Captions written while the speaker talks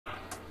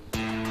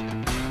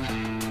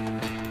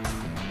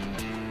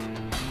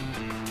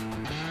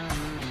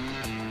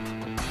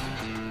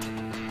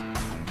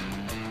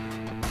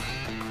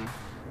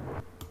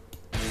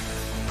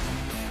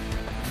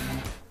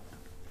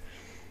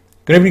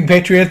Good evening,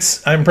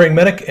 Patriots. I'm Praying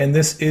Medic, and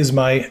this is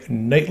my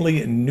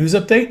nightly news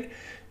update.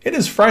 It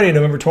is Friday,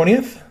 November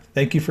 20th.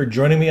 Thank you for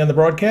joining me on the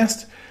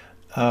broadcast.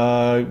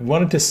 I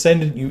wanted to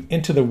send you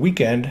into the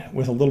weekend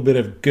with a little bit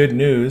of good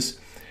news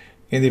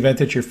in the event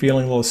that you're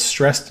feeling a little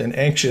stressed and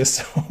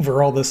anxious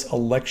over all this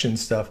election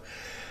stuff.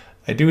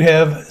 I do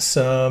have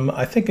some,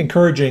 I think,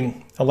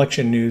 encouraging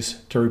election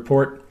news to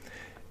report,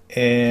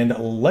 and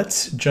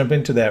let's jump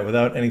into that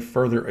without any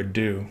further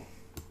ado.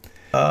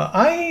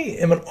 I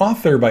am an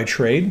author by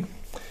trade,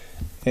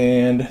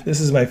 and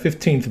this is my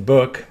 15th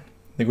book,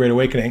 The Great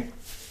Awakening.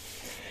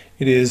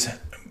 It is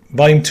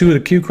volume 2 of the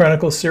Q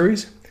Chronicles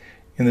series.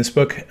 In this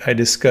book, I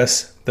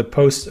discuss the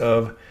post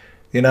of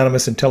the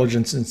anonymous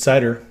intelligence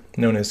insider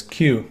known as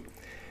Q.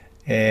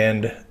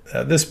 And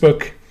this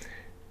book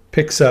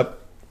picks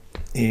up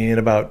in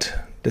about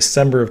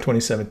December of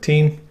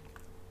 2017.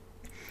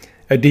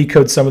 I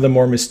decode some of the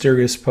more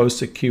mysterious posts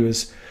that Q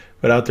has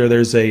put out there.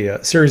 There's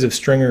a series of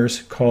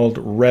stringers called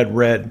Red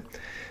Red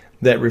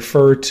that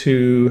refer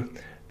to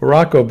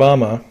Barack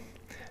Obama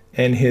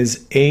and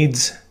his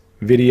AIDS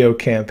video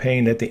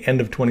campaign at the end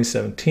of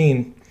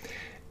 2017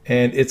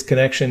 and its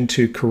connection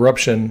to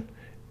corruption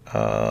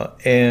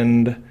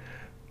and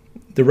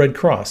the Red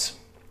Cross.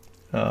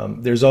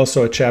 There's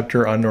also a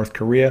chapter on North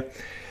Korea.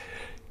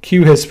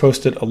 Q has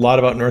posted a lot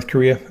about North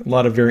Korea, a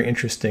lot of very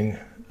interesting,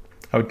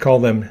 I would call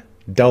them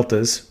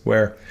deltas,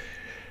 where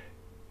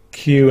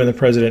Q and the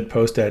president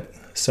post at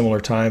similar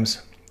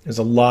times. There's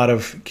a lot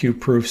of Q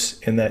proofs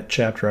in that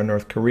chapter on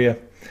North Korea.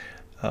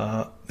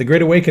 The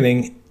Great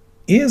Awakening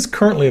is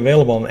currently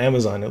available on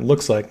Amazon, it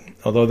looks like,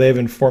 although they have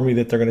informed me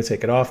that they're going to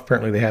take it off.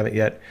 Apparently they haven't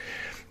yet.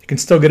 You can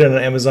still get it on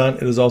Amazon.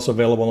 It is also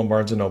available on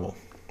Barnes & Noble.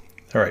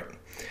 All right.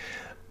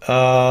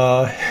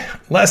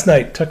 Last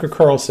night, Tucker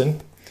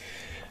Carlson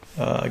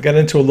got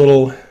into a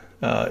little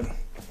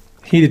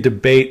heated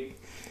debate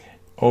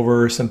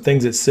over some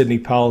things that Sidney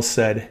Powell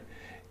said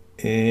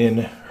in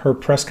her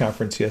press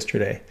conference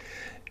yesterday.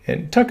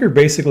 And Tucker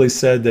basically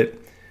said that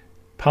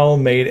Powell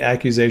made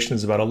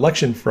accusations about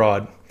election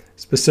fraud,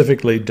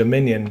 specifically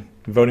Dominion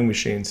voting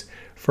machines,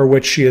 for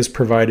which she has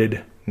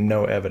provided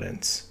no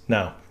evidence.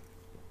 Now,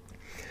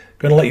 I'm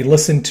going to let you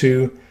listen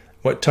to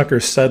what Tucker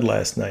said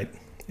last night.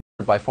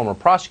 By former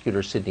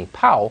prosecutor Sidney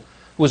Powell,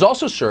 who has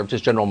also served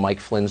as General Mike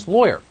Flynn's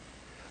lawyer.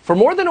 For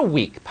more than a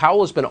week, Powell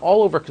has been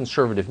all over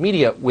conservative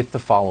media with the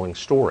following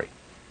story.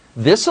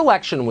 This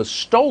election was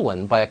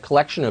stolen by a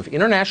collection of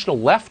international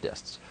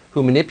leftists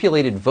who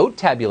manipulated vote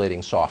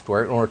tabulating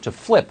software in order to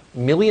flip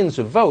millions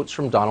of votes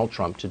from Donald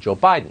Trump to Joe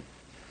Biden.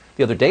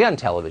 The other day on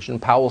television,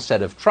 Powell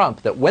said of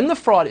Trump that when the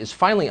fraud is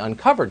finally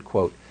uncovered,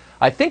 quote,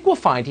 "I think we'll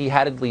find he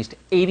had at least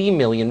 80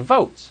 million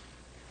votes."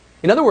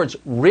 In other words,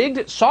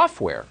 rigged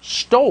software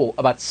stole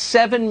about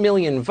 7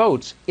 million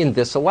votes in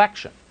this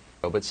election.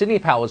 But Sidney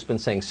Powell has been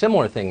saying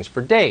similar things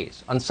for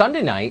days. On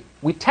Sunday night,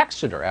 we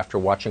texted her after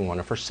watching one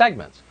of her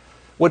segments.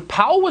 What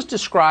Powell was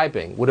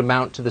describing would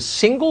amount to the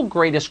single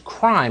greatest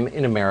crime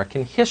in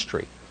American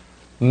history.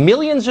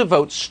 Millions of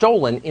votes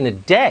stolen in a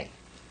day.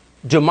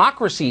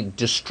 Democracy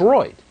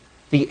destroyed.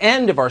 The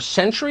end of our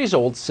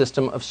centuries-old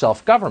system of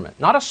self-government.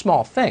 Not a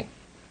small thing.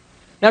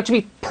 Now, to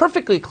be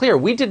perfectly clear,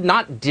 we did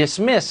not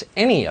dismiss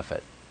any of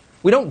it.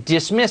 We don't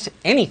dismiss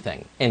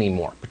anything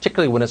anymore,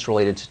 particularly when it's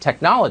related to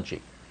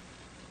technology.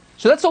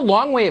 So that's a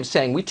long way of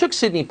saying we took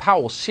Sidney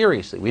Powell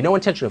seriously. We had no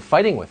intention of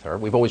fighting with her.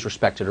 We've always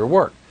respected her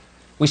work.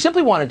 We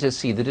simply wanted to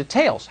see the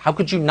details. How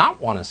could you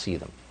not want to see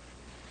them?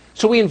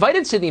 So we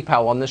invited Sidney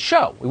Powell on the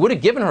show. We would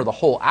have given her the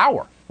whole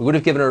hour. We would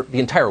have given her the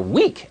entire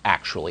week,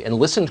 actually, and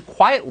listened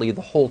quietly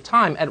the whole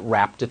time at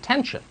rapt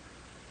attention.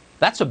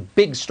 That's a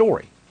big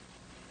story.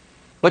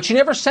 But she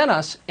never sent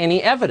us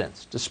any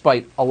evidence,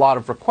 despite a lot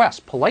of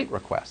requests, polite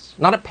requests,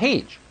 not a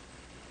page.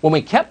 When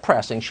we kept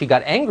pressing, she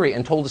got angry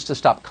and told us to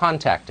stop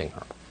contacting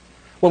her.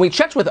 When we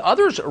checked with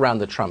others around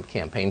the Trump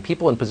campaign,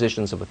 people in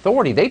positions of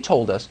authority, they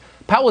told us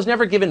Powell has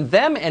never given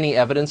them any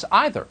evidence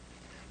either,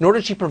 nor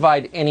did she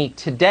provide any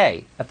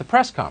today at the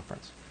press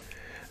conference.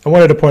 I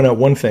wanted to point out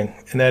one thing,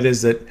 and that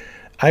is that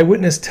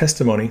eyewitness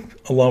testimony,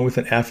 along with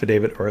an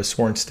affidavit or a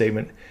sworn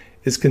statement,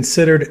 is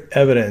considered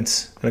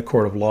evidence in a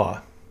court of law.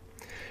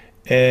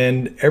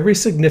 And every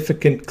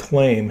significant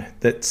claim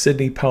that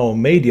Sidney Powell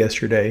made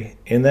yesterday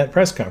in that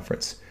press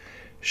conference,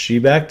 she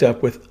backed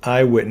up with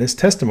eyewitness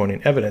testimony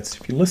and evidence.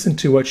 If you listen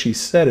to what she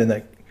said in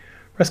that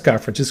press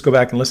conference, just go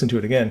back and listen to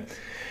it again.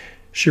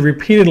 She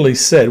repeatedly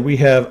said, we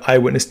have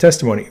eyewitness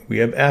testimony, we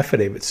have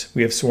affidavits,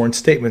 we have sworn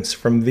statements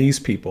from these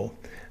people.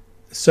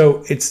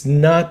 So it's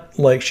not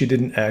like she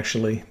didn't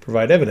actually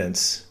provide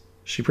evidence.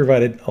 She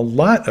provided a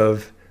lot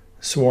of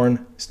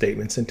sworn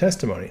statements and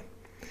testimony.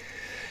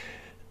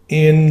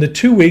 In the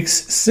 2 weeks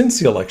since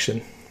the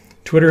election,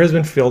 Twitter has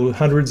been filled with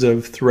hundreds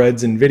of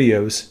threads and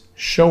videos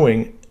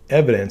showing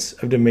evidence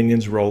of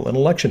Dominion's role in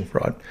election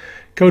fraud.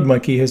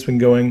 CodeMonkey has been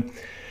going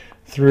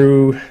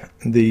through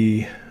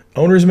the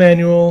owner's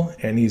manual,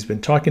 and he's been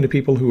talking to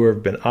people who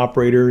have been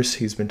operators.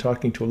 He's been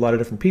talking to a lot of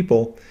different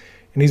people,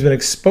 and he's been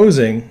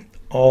exposing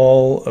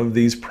all of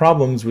these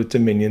problems with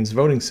Dominion's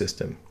voting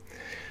system.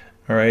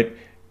 All right.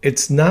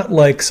 it's not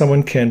like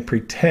someone can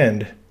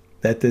pretend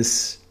that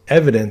this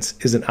evidence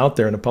isn't out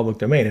there in the public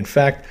domain. In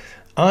fact,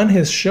 on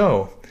his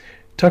show,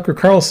 Tucker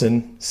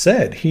Carlson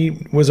said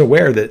he was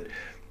aware that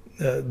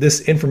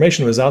this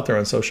information was out there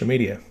on social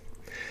media.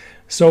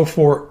 So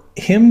for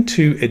him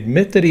to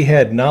admit that he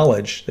had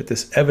knowledge that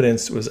this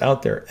evidence was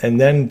out there and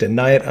then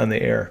deny it on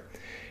the air,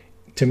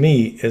 to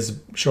me, is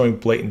showing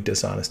blatant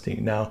dishonesty.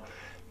 Now,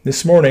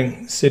 this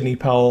morning, Sidney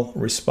Powell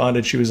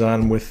responded. She was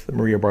on with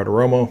Maria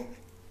Bartiromo.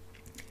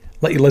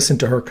 Let you listen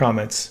to her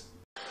comments.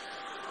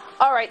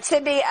 All right,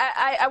 Sidney,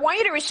 I want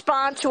you to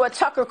respond to what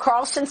Tucker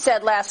Carlson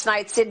said last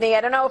night, Sidney. I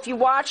don't know if you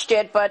watched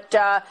it, but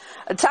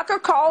Tucker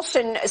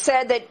Carlson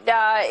said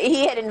that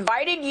he had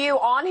invited you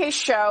on his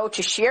show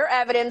to share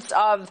evidence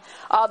of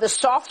the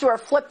software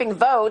flipping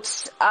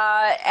votes,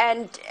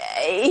 and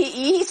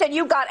he said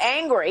you got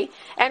angry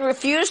and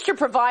refused to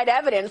provide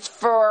evidence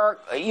for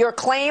your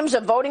claims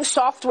of voting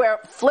software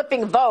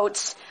flipping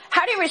votes.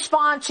 How do you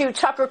respond to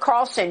Tucker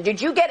Carlson?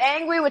 Did you get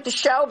angry with the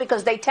show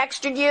because they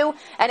texted you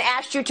and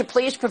asked you to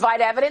please provide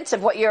evidence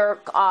of what you're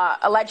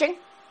alleging?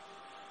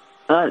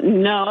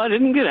 No, I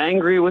didn't get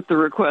angry with the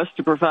request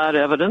to provide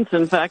evidence.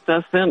 In fact,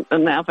 I sent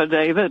an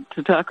affidavit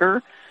to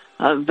Tucker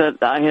that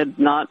I had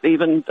not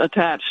even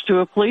attached to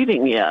a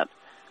pleading yet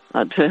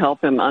to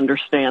help him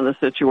understand the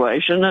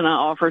situation, and I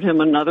offered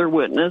him another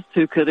witness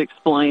who could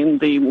explain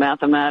the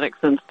mathematics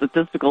and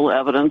statistical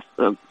evidence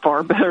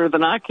far better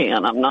than I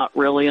can. I'm not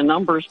really a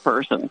numbers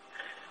person.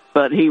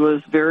 But he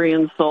was very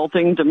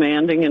insulting,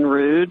 demanding, and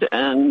rude,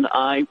 and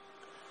I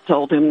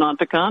told him not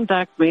to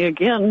contact me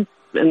again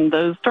in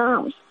those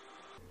terms.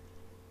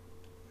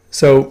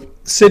 So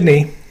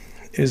Sidney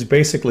is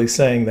basically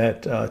saying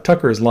that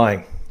Tucker is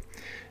lying.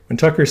 When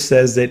Tucker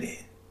says that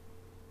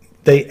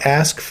they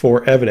ask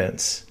for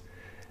evidence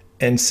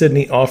and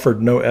Sidney offered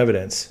no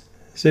evidence,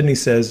 Sidney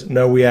says,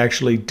 no, we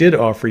actually did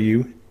offer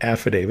you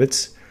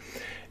affidavits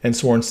and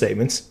sworn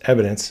statements,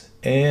 evidence,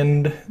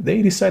 and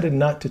they decided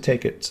not to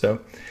take it. So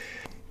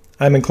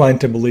I'm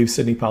inclined to believe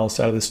Sidney Powell's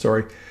side of the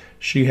story.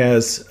 She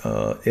has,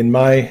 in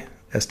my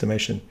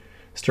estimation,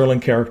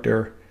 sterling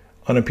character,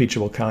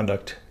 unimpeachable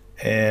conduct.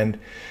 And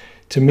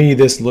to me,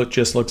 this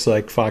just looks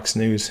like Fox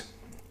News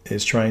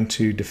is trying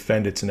to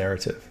defend its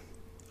narrative.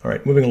 All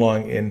right, moving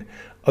along in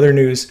other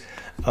news.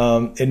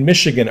 In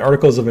Michigan,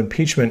 articles of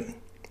impeachment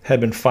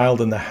had been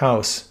filed in the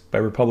House by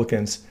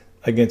Republicans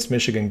against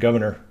Michigan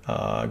Governor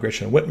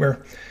Gretchen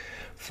Whitmer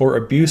for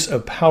abuse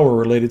of power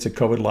related to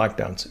COVID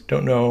lockdowns.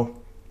 Don't know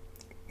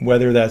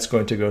whether that's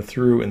going to go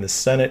through in the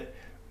Senate,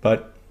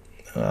 but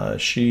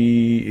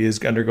she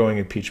is undergoing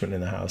impeachment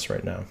in the House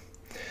right now.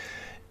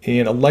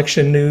 In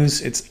election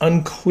news, it's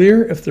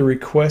unclear if the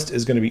request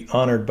is going to be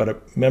honored, but a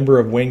member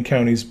of Wayne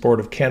County's Board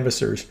of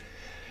Canvassers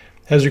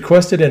has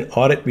requested an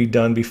audit be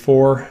done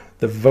before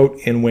the vote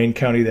in Wayne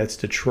County, that's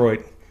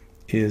Detroit,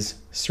 is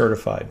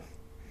certified.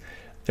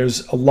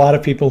 There's a lot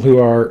of people who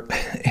are,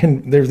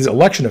 and there's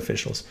election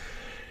officials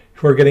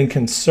who are getting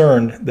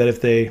concerned that if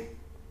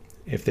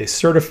they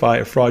certify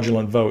a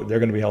fraudulent vote, they're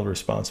going to be held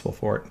responsible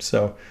for it.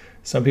 So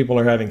some people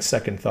are having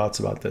second thoughts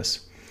about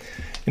this.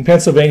 In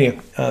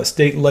Pennsylvania,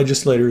 state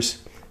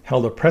legislators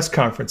held a press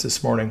conference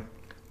this morning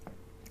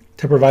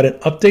to provide an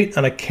update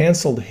on a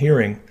canceled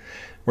hearing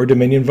where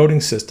Dominion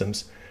Voting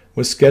Systems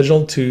was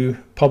scheduled to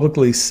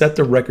publicly set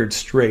the record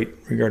straight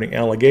regarding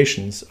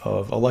allegations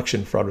of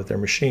election fraud with their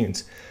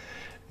machines.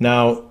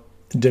 Now,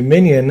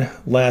 Dominion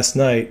last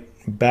night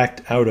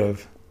backed out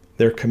of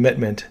their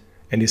commitment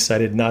and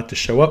decided not to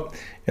show up,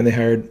 and they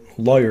hired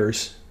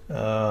lawyers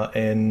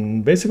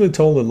and basically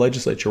told the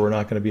legislature, we're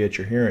not going to be at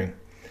your hearing.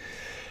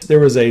 There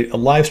was a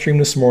live stream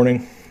this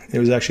morning. It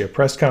was actually a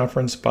press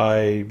conference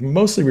by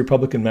mostly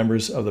Republican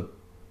members of the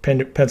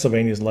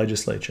Pennsylvania's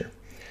legislature.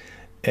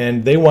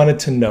 And they wanted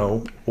to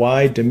know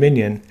why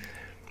Dominion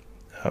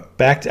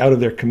backed out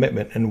of their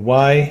commitment and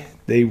why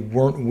they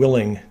weren't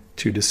willing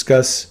to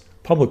discuss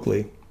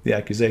publicly the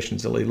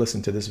accusations. They'll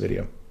listen to this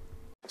video.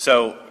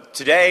 So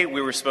today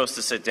we were supposed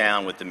to sit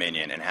down with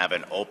Dominion and have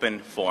an open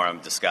forum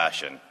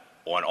discussion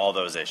on all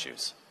those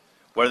issues.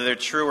 Whether they're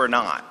true or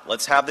not,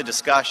 let's have the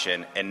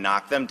discussion and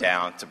knock them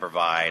down to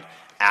provide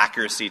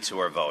accuracy to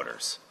our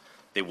voters.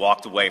 They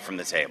walked away from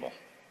the table.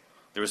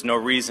 There was no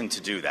reason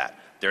to do that.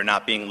 They're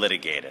not being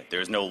litigated.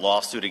 There's no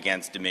lawsuit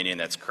against Dominion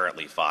that's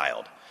currently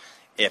filed.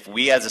 If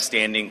we as a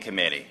standing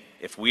committee,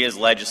 if we as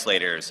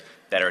legislators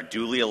that are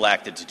duly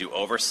elected to do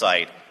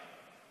oversight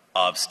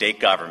of state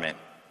government,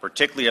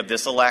 particularly of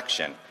this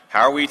election,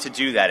 how are we to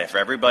do that if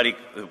everybody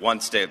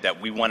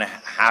that we want to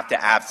have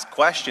to ask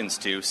questions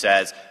to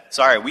says,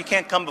 sorry, we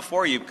can't come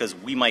before you because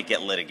we might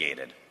get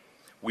litigated.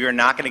 We are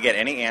not going to get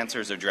any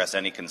answers or address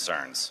any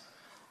concerns.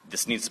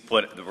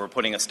 We're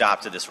putting a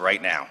stop to this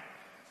right now.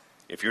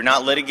 If you're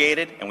not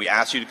litigated and we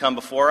ask you to come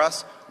before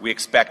us, we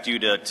expect you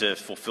to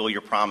fulfill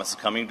your promise of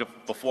coming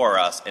before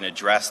us and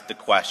address the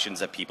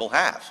questions that people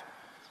have.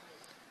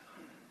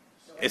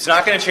 It's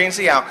not going to change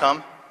the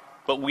outcome,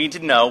 but we need to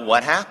know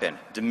what happened.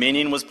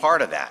 Dominion was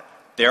part of that.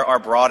 There are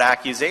broad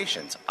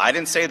accusations. I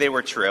didn't say they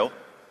were true.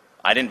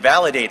 I didn't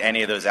validate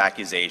any of those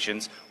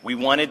accusations. We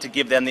wanted to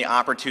give them the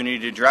opportunity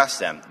to address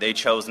them. They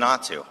chose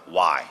not to.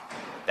 Why?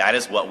 That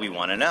is what we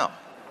want to know.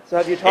 So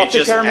have you talked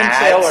to Chairman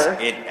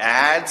Saylor? It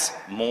adds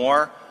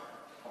more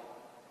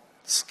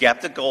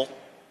skeptical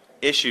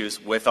issues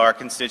with our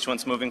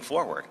constituents moving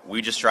forward.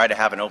 We just try to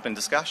have an open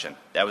discussion.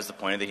 That was the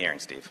point of the hearing,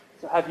 Steve.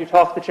 So have you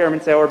talked to Chairman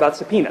Saylor about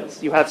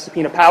subpoenas? You have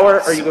subpoena power?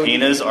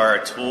 Subpoenas are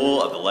a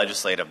tool of the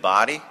legislative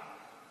body.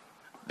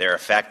 They're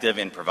effective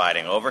in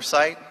providing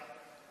oversight.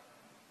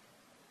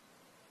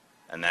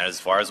 And that is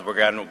as far as we're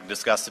going to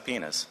discuss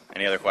subpoenas.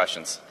 Any other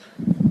questions?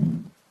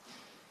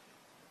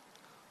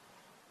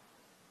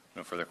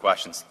 No further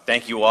questions.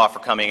 Thank you all for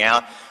coming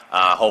out.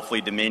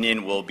 Hopefully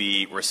Dominion will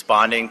be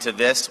responding to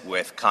this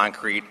with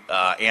concrete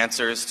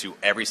answers to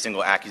every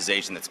single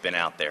accusation that's been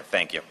out there.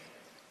 Thank you.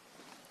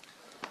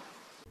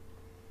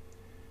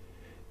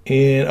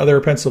 In other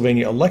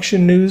Pennsylvania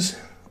election news,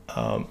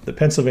 the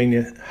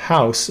Pennsylvania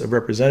House of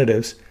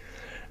Representatives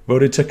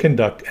voted to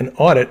conduct an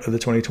audit of the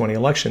 2020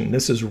 election.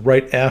 This is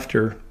right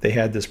after they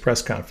had this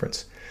press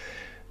conference.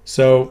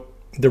 So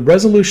the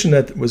resolution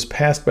that was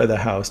passed by the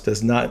House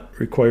does not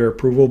require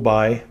approval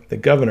by the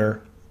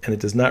governor, and it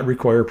does not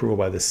require approval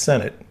by the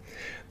Senate.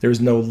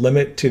 There's no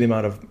limit to the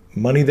amount of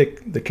money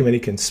that the committee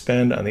can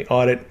spend on the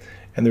audit,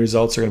 and the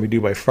results are going to be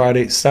due by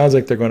Friday. It sounds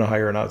like they're going to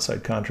hire an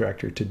outside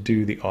contractor to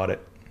do the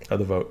audit of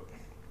the vote.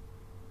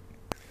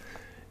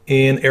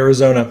 In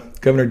Arizona,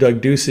 Governor Doug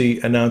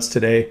Ducey announced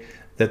today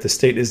that the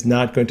state is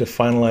not going to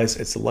finalize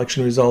its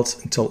election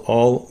results until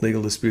all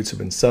legal disputes have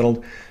been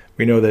settled.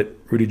 We know that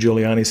Rudy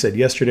Giuliani said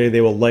yesterday they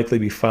will likely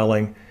be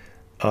filing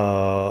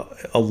a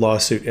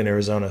lawsuit in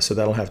Arizona, so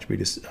that'll have to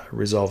be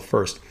resolved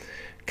first.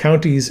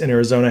 Counties in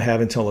Arizona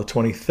have until the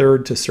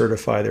 23rd to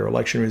certify their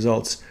election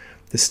results.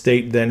 The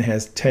state then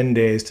has 10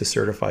 days to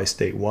certify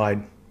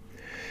statewide.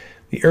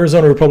 The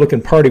Arizona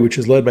Republican Party, which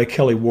is led by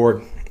Kelly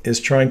Ward, is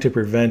trying to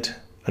prevent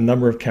a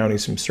number of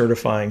counties from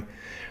certifying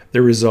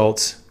their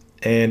results.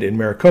 And in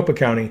Maricopa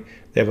County,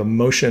 they have a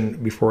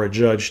motion before a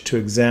judge to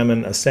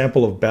examine a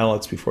sample of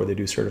ballots before they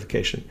do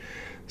certification.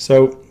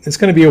 So it's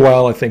going to be a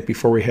while, I think,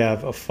 before we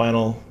have a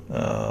final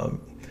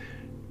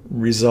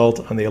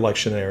result on the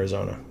election in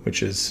Arizona,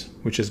 which is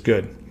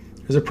good.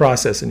 There's a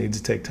process that needs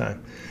to take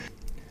time.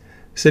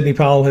 Sidney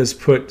Powell has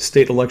put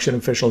state election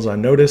officials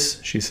on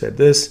notice. She said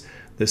this: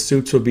 the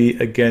suits will be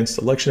against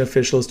election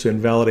officials to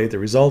invalidate the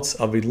results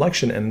of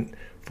election and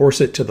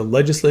force it to the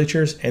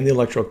legislatures and the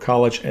Electoral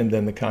College and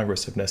then the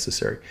Congress if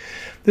necessary.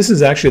 This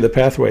is actually the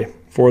pathway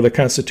for the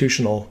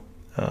constitutional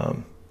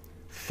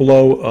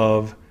flow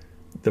of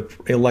the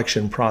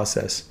election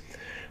process.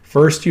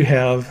 First, you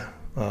have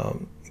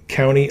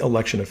county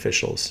election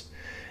officials,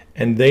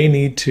 and they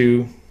need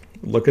to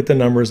look at the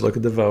numbers, look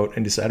at the vote,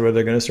 and decide whether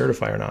they're going to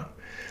certify or not.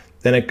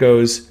 Then it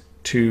goes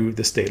to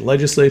the state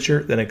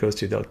legislature, then it goes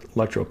to the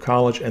Electoral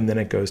College, and then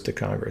it goes to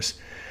Congress.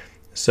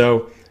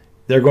 So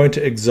they're going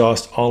to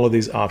exhaust all of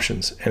these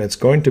options, and it's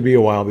going to be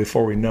a while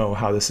before we know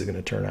how this is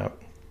going to turn out.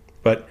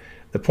 But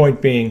the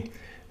point being,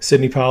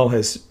 Sidney Powell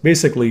has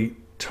basically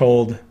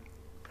told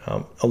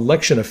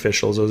election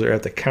officials, those are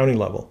at the county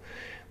level,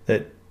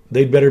 that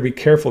they'd better be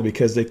careful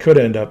because they could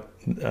end up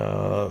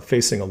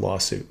facing a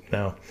lawsuit.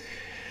 Now,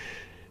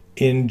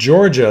 in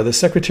Georgia, the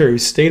Secretary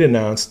of State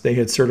announced they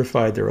had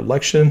certified their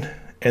election,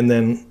 and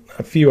then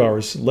a few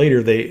hours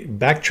later they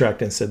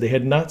backtracked and said they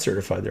had not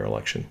certified their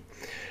election.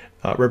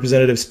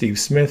 Representative Steve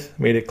Smith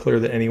made it clear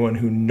that anyone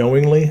who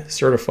knowingly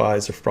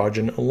certifies a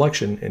fraudulent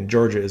election in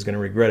Georgia is going to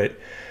regret it.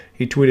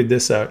 He tweeted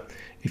this out: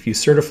 "If you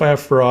certify a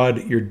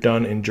fraud, you're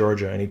done in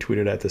Georgia," and he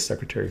tweeted at the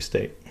Secretary of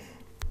State.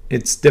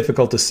 It's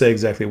difficult to say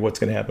exactly what's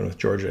going to happen with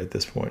Georgia at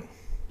this point.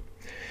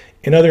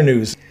 In other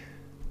news,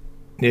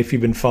 if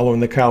you've been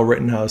following the Kyle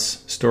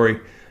Rittenhouse story,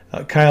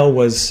 Kyle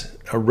was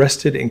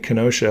arrested in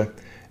Kenosha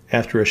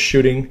after a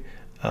shooting.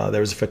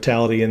 There was a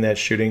fatality in that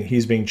shooting.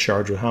 He's being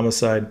charged with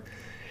homicide.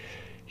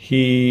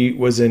 He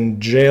was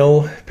in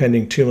jail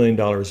pending $2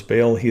 million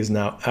bail. He is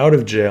now out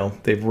of jail.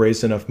 They've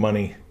raised enough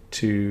money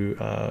to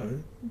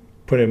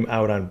put him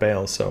out on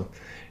bail. So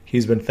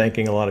he's been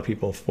thanking a lot of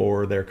people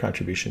for their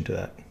contribution to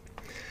that.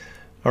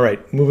 All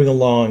right, moving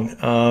along.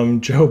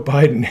 Joe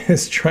Biden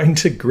is trying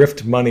to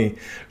grift money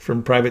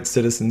from private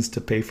citizens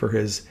to pay for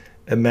his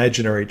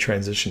imaginary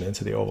transition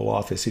into the Oval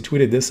Office. He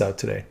tweeted this out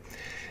today.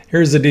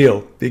 Here's the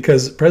deal.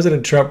 Because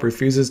President Trump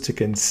refuses to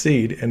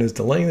concede and is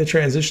delaying the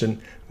transition,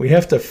 we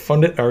have to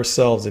fund it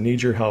ourselves and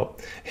need your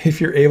help.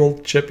 If you're able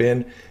to chip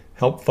in,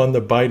 help fund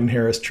the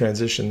Biden-Harris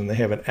transition, and they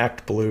have an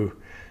ActBlue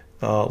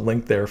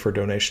link there for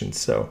donations.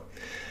 So,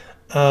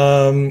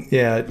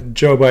 yeah,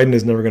 Joe Biden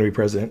is never going to be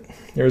president.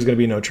 There's going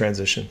to be no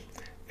transition.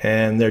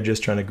 And they're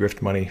just trying to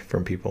grift money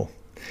from people.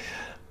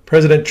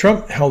 President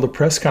Trump held a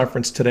press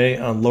conference today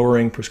on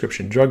lowering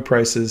prescription drug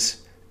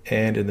prices.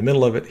 And in the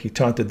middle of it, he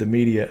taunted the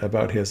media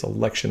about his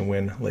election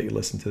win. I'll let you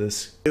listen to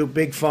this.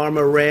 Big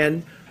Pharma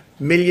ran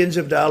millions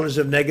of dollars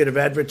of negative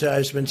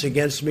advertisements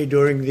against me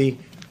during the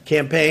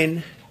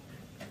campaign,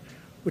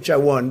 which I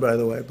won, by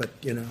the way, but,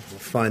 we'll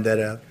find that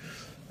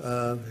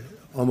out.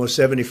 Almost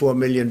 74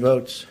 million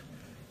votes.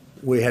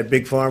 We had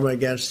Big Pharma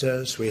against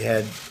us. We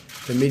had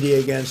the media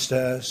against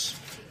us.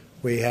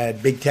 We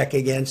had Big Tech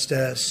against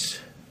us.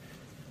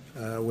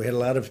 We had a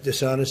lot of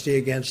dishonesty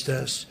against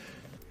us.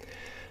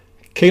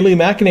 Kayleigh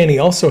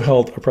McEnany also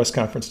held a press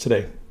conference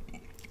today,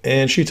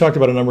 and she talked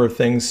about a number of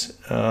things.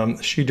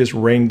 She just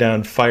rained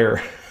down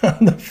fire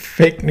on the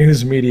fake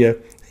news media.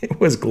 It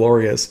was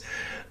glorious.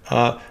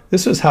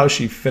 This is how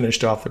she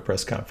finished off the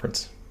press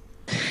conference.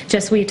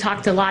 We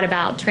talked a lot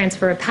about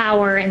transfer of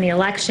power in the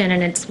election,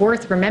 and it's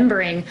worth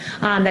remembering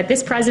that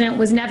this president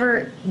was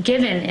never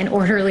given an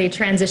orderly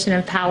transition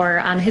of power.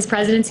 His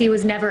presidency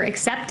was never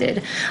accepted.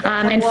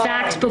 In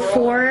fact,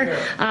 before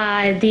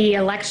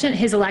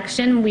his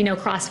election, we know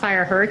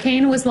Crossfire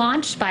Hurricane was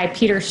launched by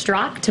Peter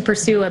Strzok to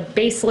pursue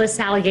baseless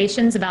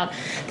allegations about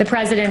the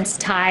president's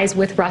ties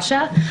with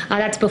Russia.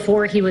 That's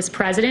before he was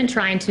president,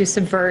 trying to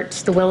subvert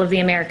the will of the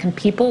American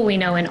people. We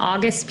know in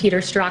August, Peter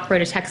Strzok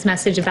wrote a text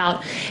message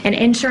about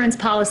an insurance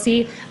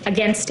policy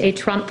against a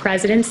Trump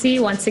presidency,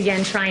 once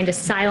again trying to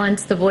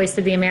silence the voice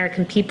of the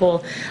American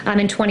people.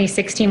 In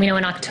 2016, we know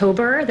in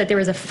October that there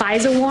was a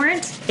FISA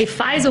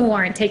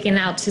warrant taken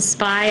out to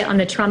spy on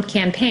the Trump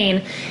campaign.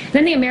 And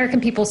then the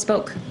American people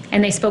spoke,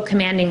 and they spoke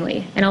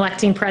commandingly in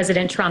electing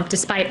President Trump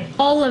despite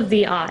all of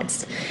the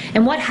odds.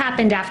 And what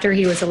happened after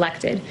he was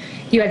elected?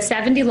 You had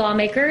 70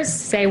 lawmakers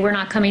say we're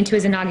not coming to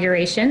his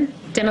inauguration,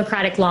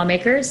 Democratic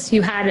lawmakers.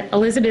 You had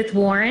Elizabeth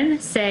Warren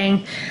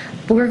saying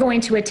we're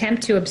going to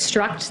attempt to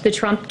obstruct the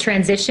Trump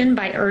transition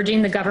by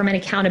urging the Government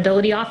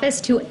Accountability Office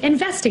to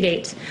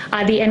investigate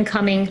the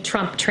incoming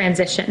Trump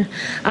transition.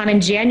 In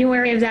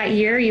January of that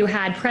year, you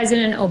had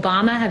President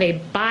Obama have a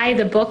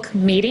by-the-book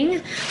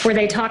meeting where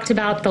they talked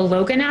about the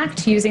Logan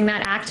Act, using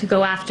that act to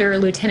go after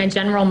Lieutenant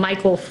General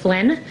Michael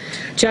Flynn.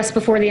 Just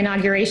before the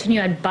inauguration,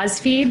 you had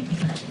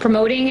BuzzFeed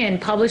promoting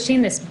and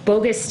publishing this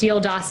bogus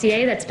Steele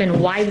dossier that's been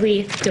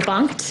widely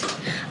debunked.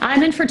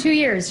 And then for 2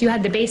 years, you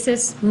had the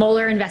Basis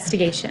Mueller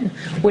investigation,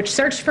 which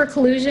searched for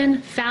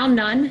collusion, found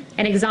none,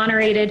 and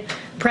exonerated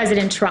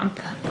President Trump.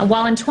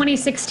 While in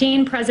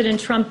 2016, President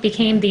Trump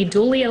became the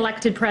duly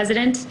elected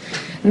president,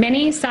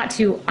 many sought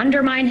to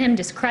undermine him,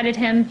 discredit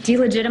him,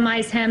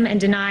 delegitimize him, and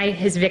deny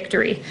his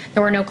victory.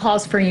 There were no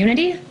calls for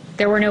unity.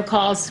 There were no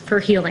calls for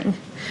healing.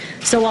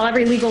 So while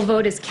every legal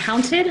vote is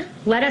counted,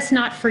 let us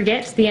not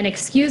forget the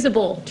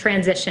inexcusable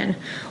transition,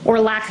 or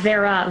lack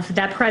thereof,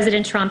 that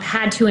President Trump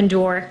had to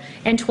endure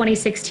in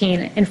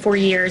 2016 and 4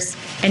 years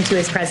into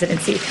his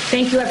presidency.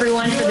 Thank you,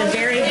 everyone, for the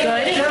very good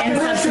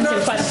and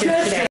substantive questions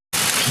today.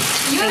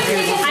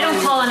 I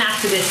don't call an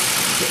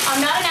activist.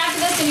 I'm not an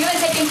activist, and you have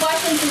been taking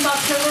questions since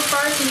October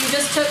 1st, and you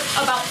just took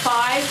about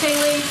 5,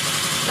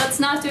 Kayleigh. That's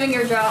not doing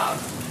your job.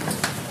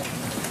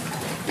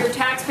 Your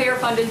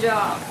taxpayer-funded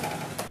job.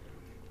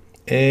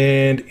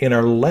 And in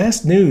our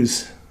last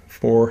news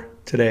for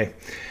today,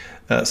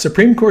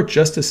 Supreme Court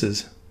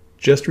justices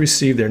just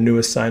received their new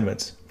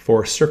assignments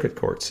for circuit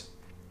courts.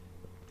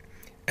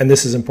 And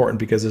this is important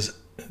because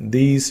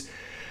these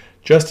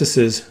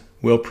justices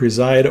will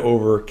preside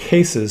over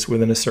cases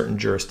within a certain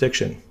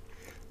jurisdiction.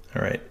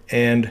 All right.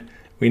 And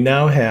we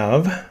now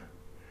have,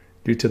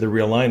 due to the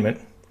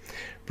realignment,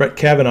 Brett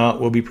Kavanaugh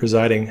will be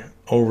presiding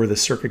over the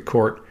circuit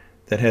court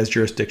that has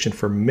jurisdiction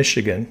for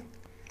Michigan.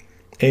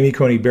 Amy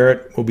Coney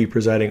Barrett will be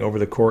presiding over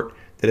the court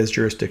that has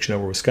jurisdiction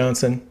over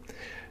Wisconsin.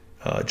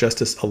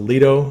 Justice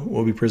Alito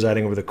will be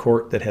presiding over the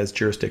court that has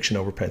jurisdiction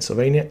over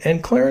Pennsylvania.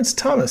 And Clarence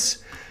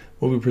Thomas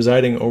will be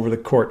presiding over the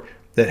court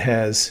that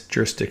has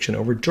jurisdiction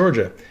over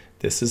Georgia.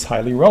 This is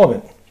highly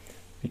relevant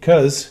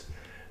because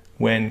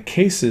when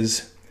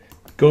cases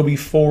go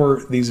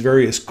before these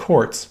various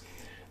courts,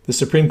 the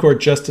Supreme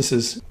Court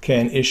justices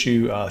can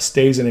issue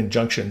stays and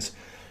injunctions,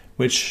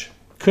 which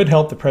could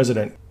help the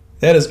president.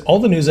 That is all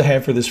the news I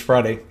have for this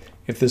Friday.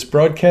 If this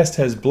broadcast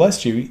has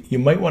blessed you, you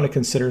might want to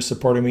consider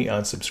supporting me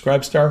on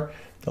Subscribestar.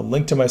 The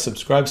link to my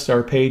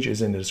Subscribestar page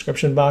is in the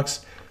description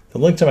box. The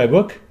link to my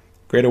book,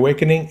 Great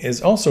Awakening,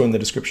 is also in the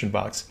description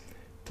box.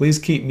 Please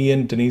keep me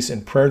and Denise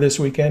in prayer this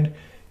weekend.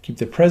 Keep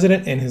the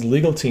president and his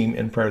legal team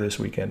in prayer this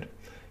weekend.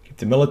 Keep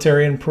the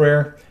military in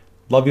prayer.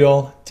 Love you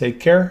all. Take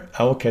care.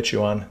 I will catch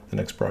you on the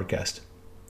next broadcast.